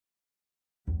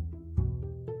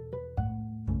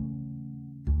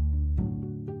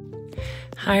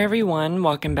Hi everyone,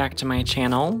 welcome back to my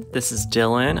channel. This is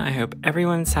Dylan. I hope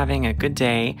everyone's having a good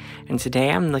day, and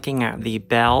today I'm looking at the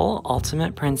Belle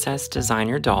Ultimate Princess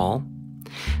Designer Doll.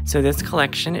 So this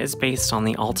collection is based on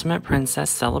the Ultimate Princess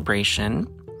celebration,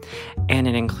 and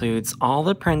it includes all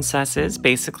the princesses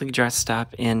basically dressed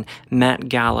up in Met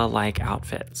Gala-like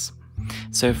outfits.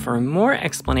 So for more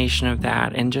explanation of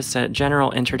that and just a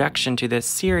general introduction to this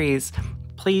series,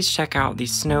 please check out the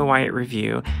Snow White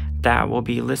review that will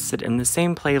be listed in the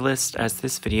same playlist as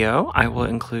this video. I will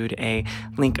include a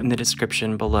link in the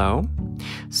description below.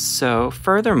 So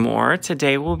furthermore,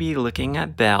 today we'll be looking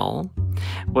at Belle.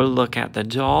 We'll look at the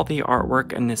doll, the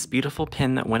artwork, and this beautiful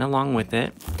pin that went along with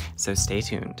it, so stay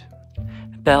tuned.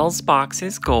 Belle's box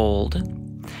is gold,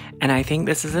 and I think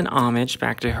this is an homage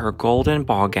back to her golden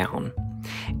ball gown.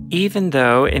 Even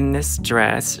though in this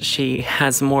dress she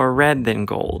has more red than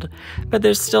gold, but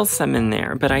there's still some in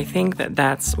there, but I think that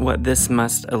that's what this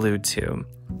must allude to.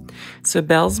 So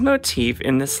Belle's motif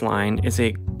in this line is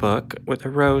a book with a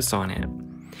rose on it.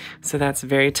 So that's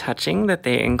very touching that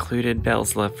they included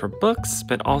Belle's love for books,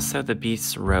 but also the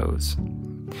beast's rose.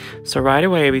 So right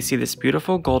away we see this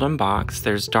beautiful golden box.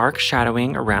 There's dark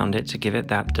shadowing around it to give it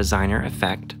that designer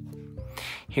effect.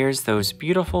 Here's those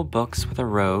beautiful books with a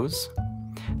rose.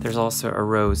 There's also a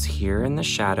rose here in the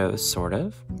shadows, sort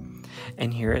of.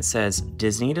 And here it says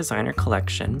Disney Designer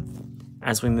Collection.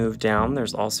 As we move down,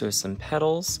 there's also some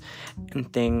petals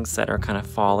and things that are kind of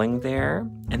falling there,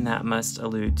 and that must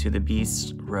allude to the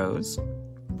Beast rose.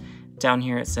 Down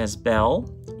here it says Belle,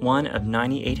 one of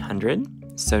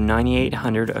 9,800, so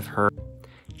 9,800 of her.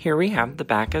 Here we have the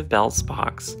back of Belle's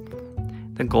box.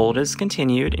 The gold is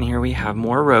continued, and here we have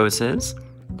more roses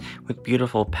with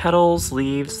beautiful petals,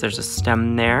 leaves. There's a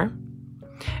stem there.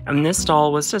 And this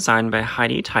doll was designed by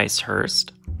Heidi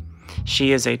Ticehurst.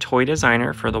 She is a toy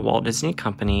designer for the Walt Disney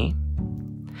Company.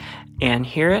 And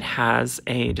here it has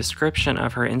a description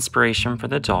of her inspiration for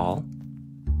the doll.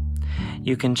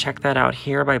 You can check that out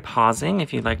here by pausing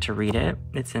if you'd like to read it.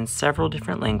 It's in several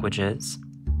different languages.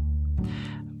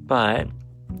 But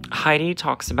Heidi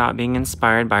talks about being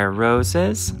inspired by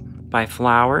roses, by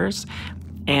flowers,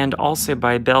 and also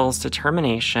by Belle's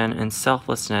determination and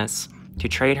selflessness to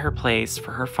trade her place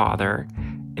for her father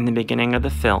in the beginning of the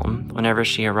film whenever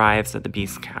she arrives at the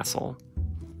Beast Castle.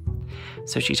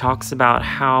 So she talks about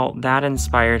how that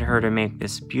inspired her to make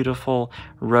this beautiful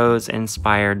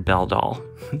rose-inspired Belle doll.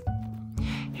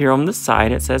 Here on the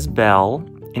side it says Belle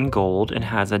in gold and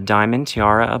has a diamond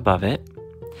tiara above it.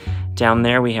 Down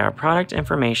there we have product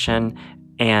information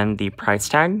and the price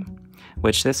tag,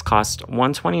 which this cost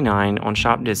 $129 on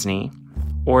Shop Disney,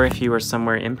 or if you were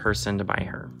somewhere in person to buy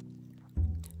her.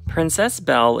 Princess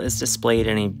Belle is displayed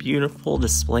in a beautiful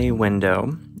display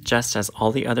window, just as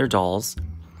all the other dolls.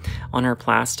 On her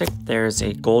plastic, there's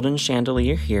a golden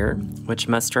chandelier here, which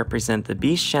must represent the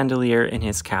Beast chandelier in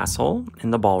his castle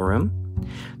in the ballroom.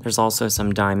 There's also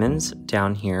some diamonds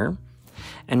down here.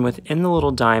 And within the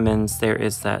little diamonds, there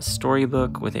is that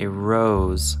storybook with a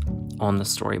rose on the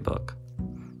storybook.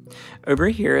 Over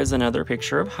here is another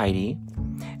picture of Heidi,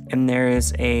 and there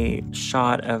is a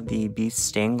shot of the Beast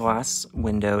stained glass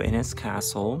window in his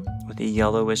castle with a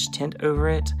yellowish tint over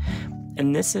it.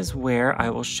 And this is where I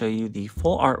will show you the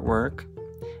full artwork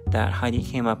that Heidi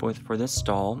came up with for this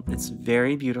doll. It's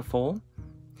very beautiful,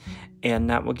 and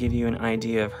that will give you an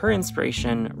idea of her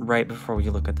inspiration right before we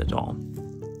look at the doll.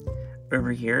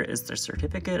 Over here is the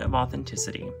certificate of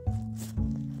authenticity.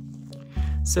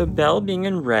 So Belle being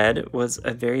in red was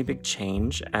a very big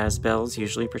change, as Belle's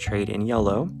usually portrayed in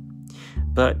yellow.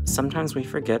 But sometimes we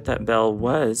forget that Belle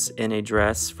was in a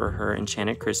dress for her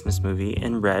Enchanted Christmas movie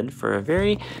in red for a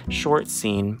very short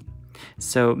scene.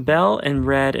 So Belle and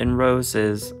red and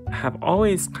roses have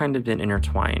always kind of been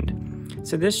intertwined.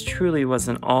 So this truly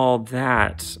wasn't all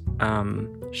that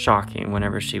shocking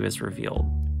whenever she was revealed.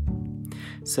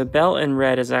 So Belle in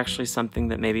red is actually something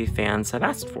that maybe fans have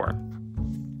asked for.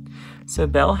 So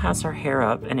Belle has her hair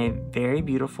up in a very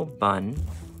beautiful bun,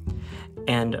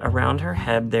 and around her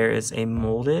head there is a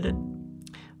molded,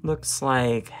 looks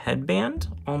like headband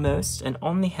almost, and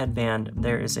on the headband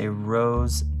there is a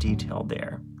rose detail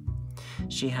there.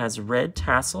 She has red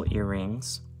tassel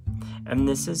earrings, and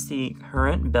this is the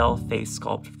current Belle face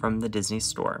sculpt from the Disney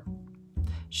store.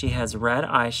 She has red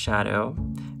eyeshadow,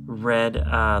 red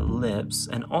lips,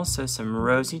 and also some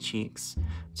rosy cheeks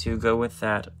to go with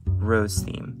that rose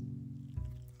theme.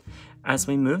 As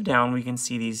we move down, we can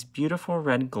see these beautiful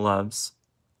red gloves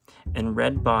and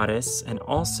red bodice, and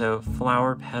also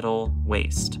flower petal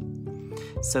waist.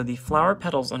 So the flower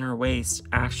petals on her waist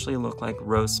actually look like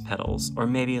rose petals, or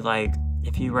maybe like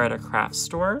if you were at a craft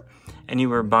store and you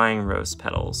were buying rose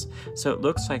petals. So it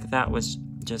looks like that was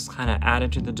just kind of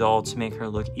added to the doll to make her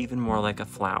look even more like a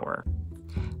flower.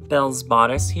 Belle's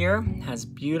bodice here has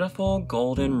beautiful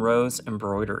golden rose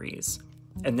embroideries,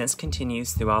 and this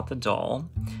continues throughout the doll,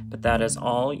 but that is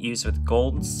all used with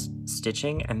gold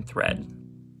stitching and thread.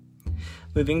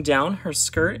 Moving down, her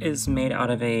skirt is made out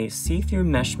of a see-through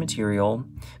mesh material,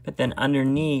 but then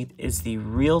underneath is the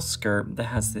real skirt that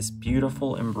has this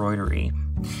beautiful embroidery.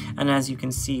 And as you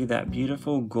can see, that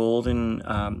beautiful golden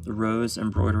rose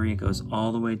embroidery goes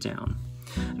all the way down.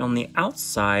 And on the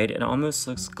outside, it almost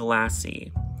looks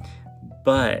glassy.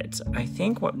 But I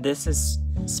think what this is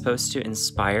supposed to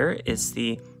inspire is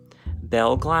the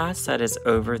Belle glass that is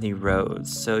over the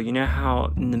rose. So you know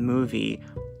how in the movie,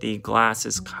 the glass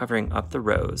is covering up the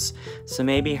rose. So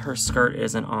maybe her skirt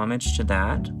is an homage to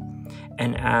that.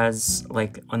 And as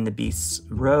like on the beast's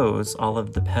rose, all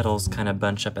of the petals kind of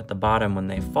bunch up at the bottom when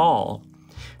they fall.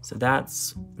 So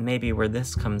that's maybe where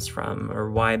this comes from,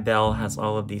 or why Belle has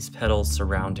all of these petals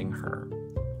surrounding her.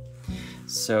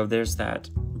 So there's that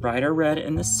brighter red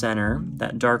in the center,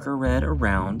 that darker red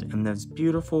around, and those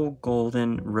beautiful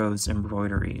golden rose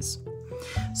embroideries.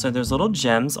 So there's little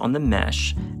gems on the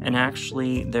mesh, and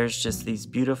actually there's just these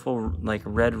beautiful like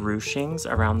red ruchings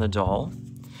around the doll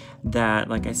that,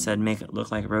 like I said, make it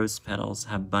look like rose petals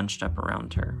have bunched up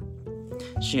around her.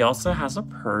 She also has a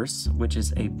purse, which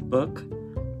is a book,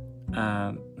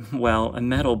 well, a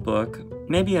metal book,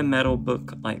 maybe a metal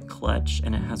book like clutch,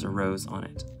 and it has a rose on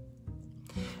it.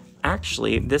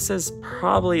 Actually, this is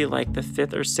probably like the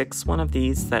 5th or 6th one of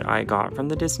these that I got from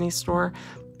the Disney store,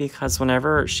 because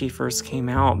whenever she first came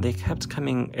out, they kept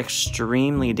coming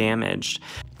extremely damaged.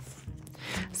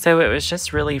 So it was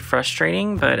just really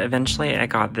frustrating, but eventually I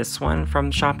got this one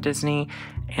from Shop Disney,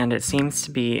 and it seems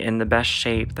to be in the best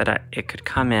shape that it could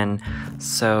come in.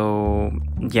 So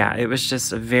yeah, it was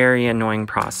just a very annoying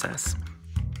process.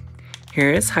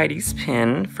 Here is Heidi's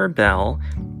pin for Belle.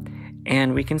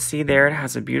 And we can see there it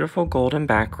has a beautiful golden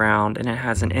background, and it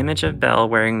has an image of Belle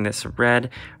wearing this red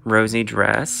rosy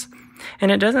dress.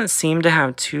 And it doesn't seem to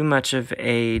have too much of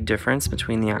a difference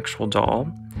between the actual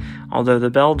doll, although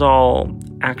the Belle doll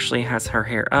actually has her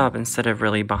hair up instead of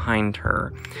really behind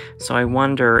her. So I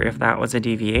wonder if that was a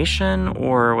deviation,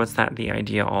 or was that the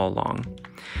idea all along.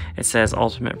 It says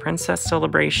Ultimate Princess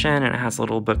Celebration, and it has a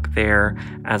little book there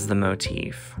as the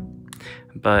motif.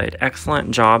 But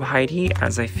excellent job, Heidi,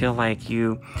 as I feel like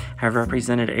you have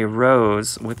represented a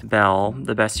rose with Belle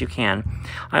the best you can.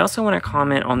 I also want to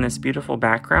comment on this beautiful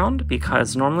background,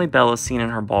 because normally Belle is seen in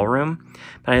her ballroom,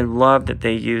 but I love that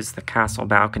they use the castle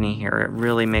balcony here. It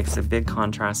really makes a big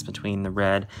contrast between the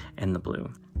red and the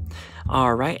blue.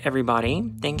 All right,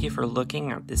 everybody, thank you for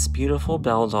looking at this beautiful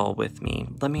Belle doll with me.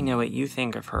 Let me know what you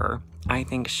think of her. I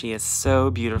think she is so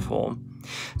beautiful.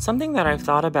 Something that I've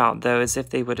thought about, though, is if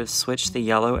they would have switched the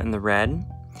yellow and the red.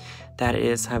 That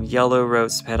is, have yellow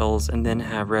rose petals and then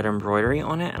have red embroidery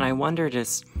on it. And I wonder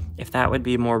just if that would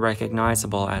be more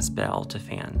recognizable as Belle to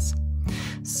fans.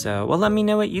 So, well, let me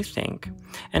know what you think.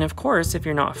 And of course, if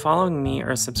you're not following me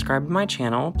or subscribed to my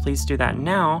channel, please do that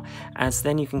now, as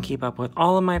then you can keep up with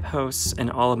all of my posts and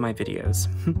all of my videos.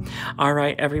 All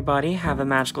right, everybody, have a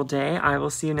magical day. I will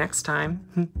see you next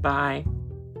time. Bye.